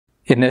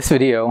In this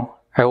video,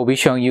 I will be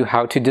showing you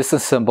how to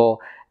disassemble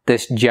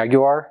this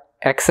Jaguar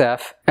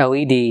XF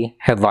LED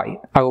headlight.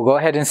 I will go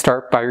ahead and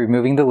start by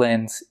removing the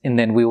lens, and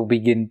then we will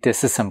begin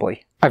disassembly.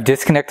 I've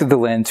disconnected the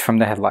lens from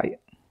the headlight.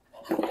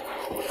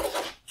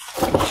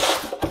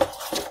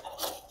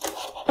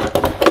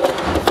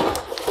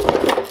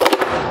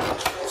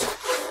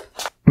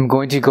 I'm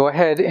going to go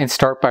ahead and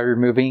start by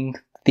removing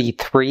the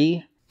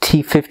 3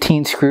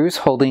 T15 screws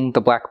holding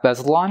the black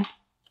bezel on.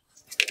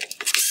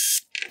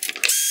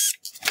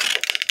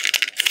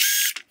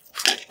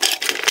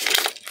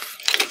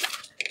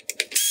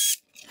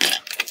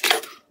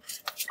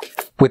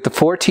 With the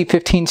 4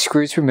 T15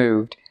 screws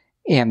removed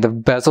and the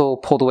bezel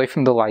pulled away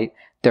from the light,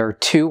 there are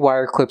 2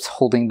 wire clips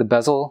holding the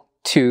bezel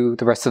to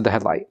the rest of the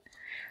headlight.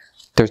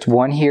 There's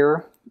one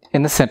here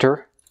in the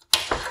center,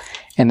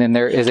 and then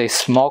there is a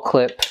small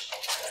clip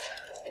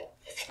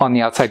on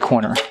the outside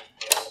corner.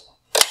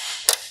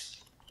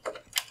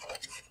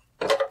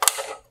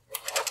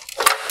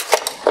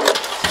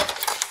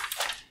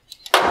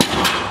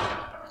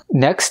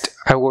 Next,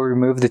 I will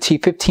remove the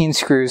T15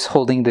 screws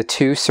holding the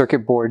 2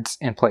 circuit boards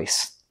in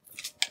place.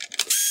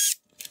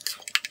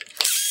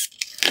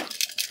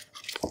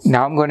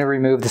 Now I'm going to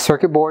remove the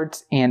circuit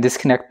boards and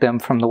disconnect them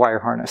from the wire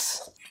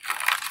harness.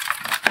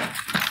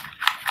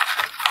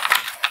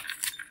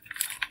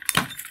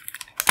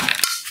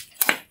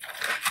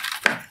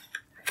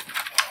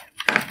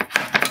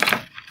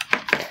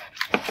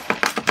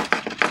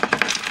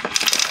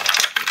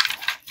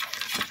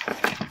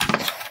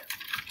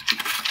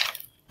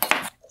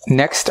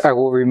 Next, I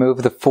will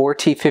remove the 4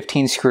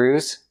 T15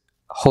 screws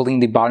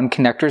holding the bottom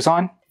connectors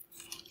on.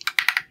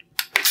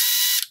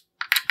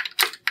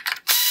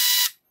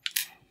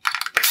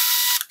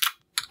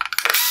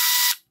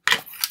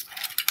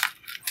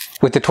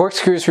 With the Torx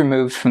screws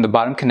removed from the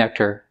bottom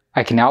connector,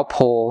 I can now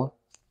pull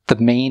the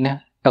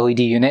main LED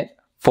unit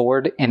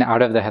forward and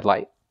out of the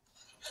headlight.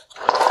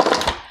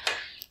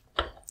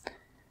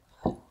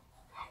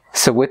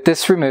 So with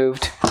this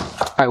removed,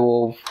 I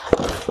will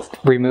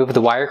remove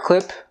the wire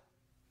clip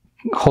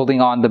holding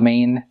on the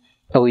main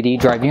LED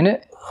drive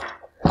unit.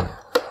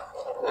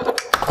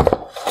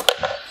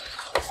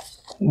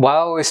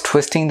 While I was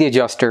twisting the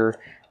adjuster,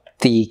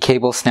 the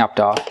cable snapped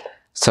off.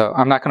 So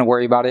I'm not going to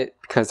worry about it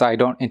because I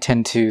don't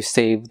intend to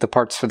save the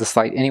parts for this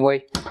light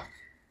anyway.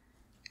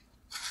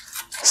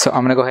 So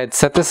I'm going to go ahead and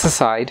set this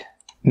aside.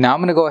 Now I'm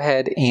going to go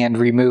ahead and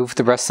remove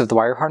the rest of the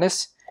wire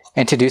harness.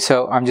 And to do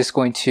so, I'm just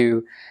going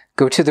to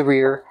go to the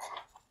rear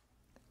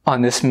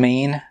on this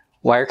main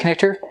wire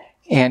connector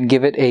and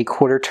give it a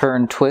 1/4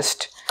 turn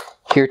twist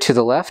here to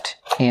the left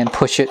and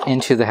push it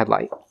into the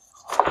headlight.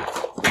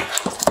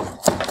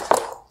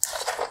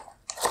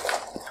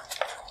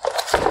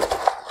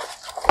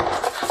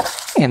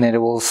 And then it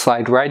will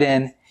slide right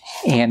in,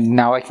 and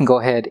now I can go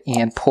ahead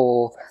and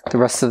pull the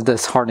rest of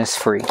this harness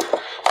free.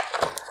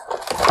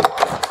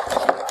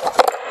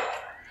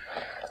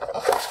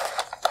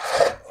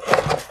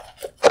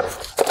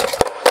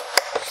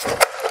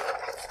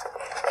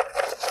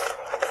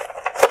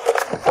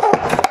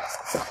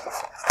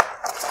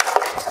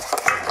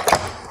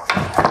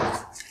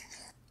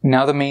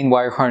 Now the main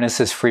wire harness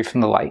is free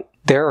from the light.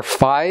 There are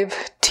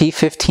 5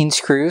 T15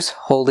 screws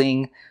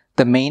holding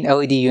the main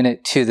LED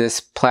unit to this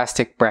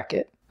plastic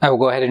bracket. I will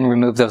go ahead and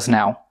remove those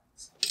now.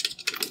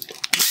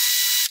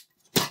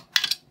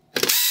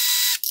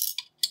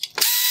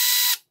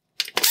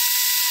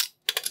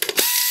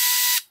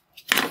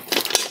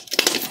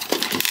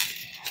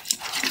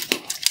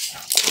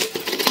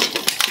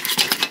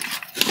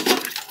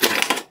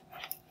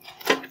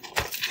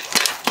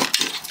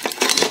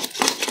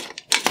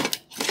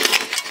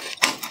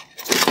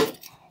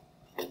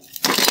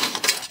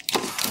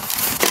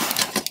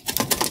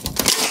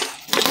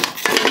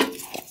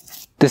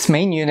 This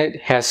main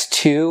unit has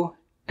 2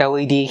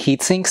 LED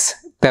heat sinks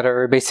that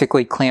are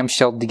basically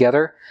clamshelled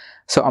together.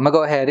 So I'm going to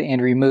go ahead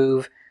and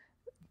remove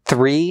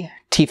 3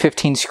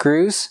 T15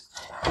 screws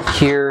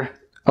here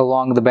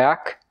along the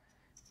back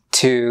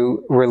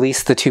to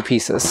release the 2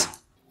 pieces.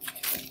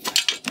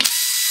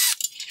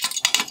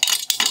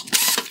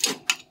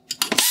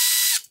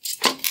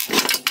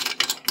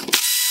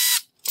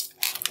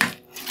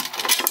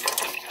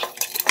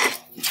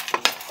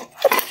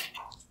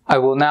 I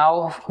will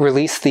now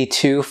release the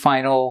 2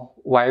 final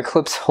wire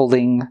clips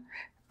holding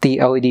the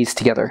LEDs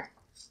together.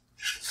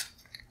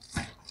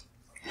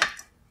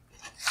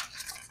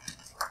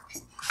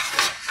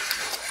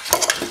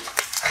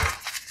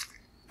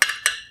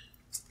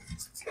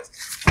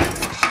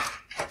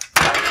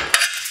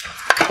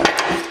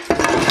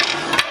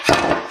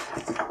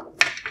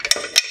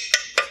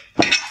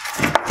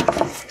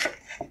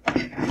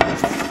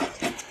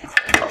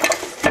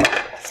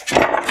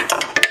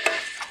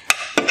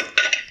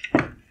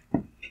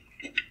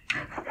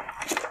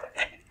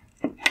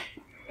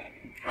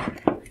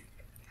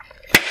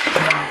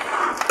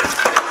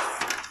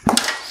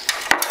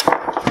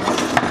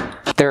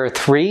 There are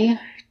 3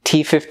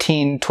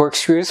 T15 Torx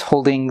screws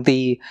holding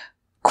the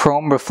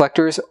chrome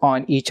reflectors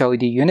on each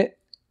LED unit.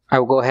 I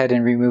will go ahead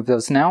and remove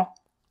those now.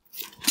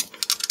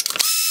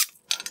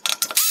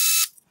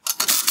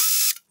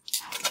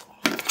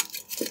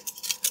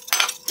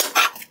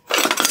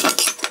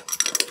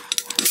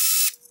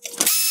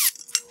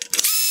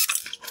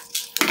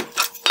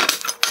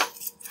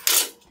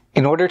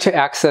 In order to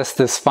access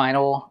this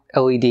final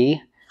LED,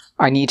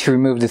 I need to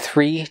remove the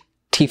 3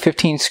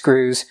 T15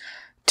 screws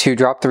to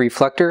drop the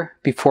reflector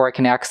before I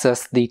can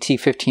access the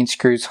T15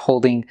 screws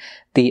holding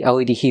the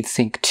LED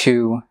heatsink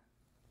to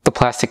the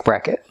plastic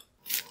bracket.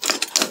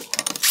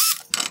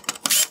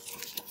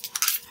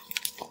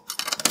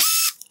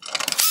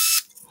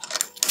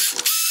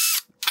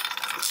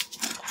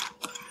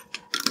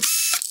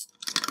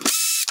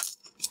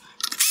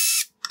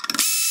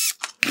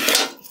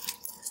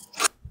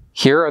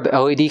 Here are the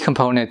LED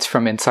components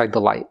from inside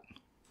the light.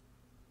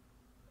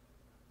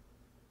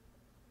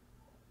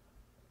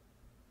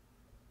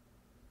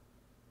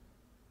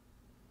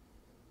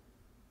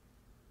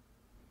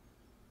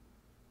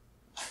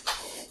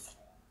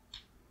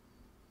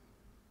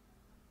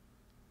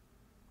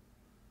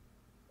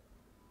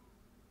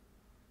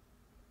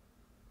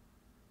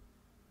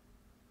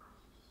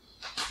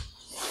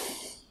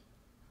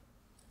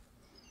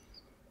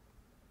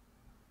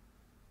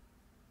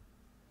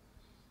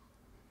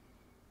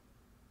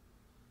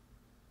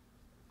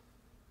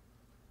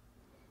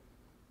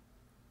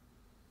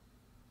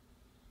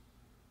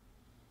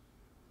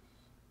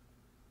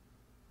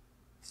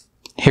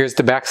 Here's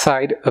the back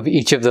side of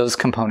each of those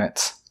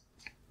components.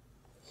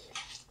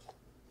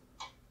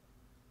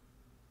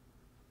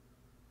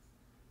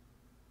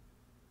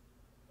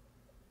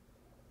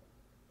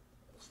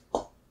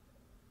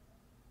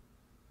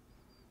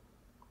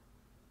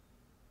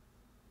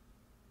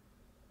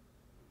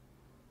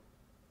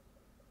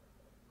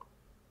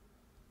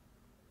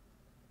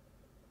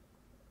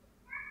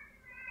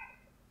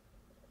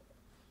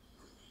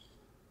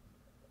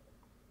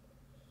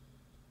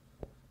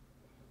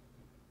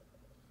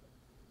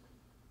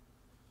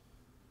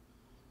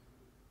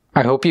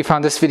 I hope you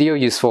found this video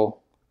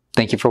useful.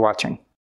 Thank you for watching.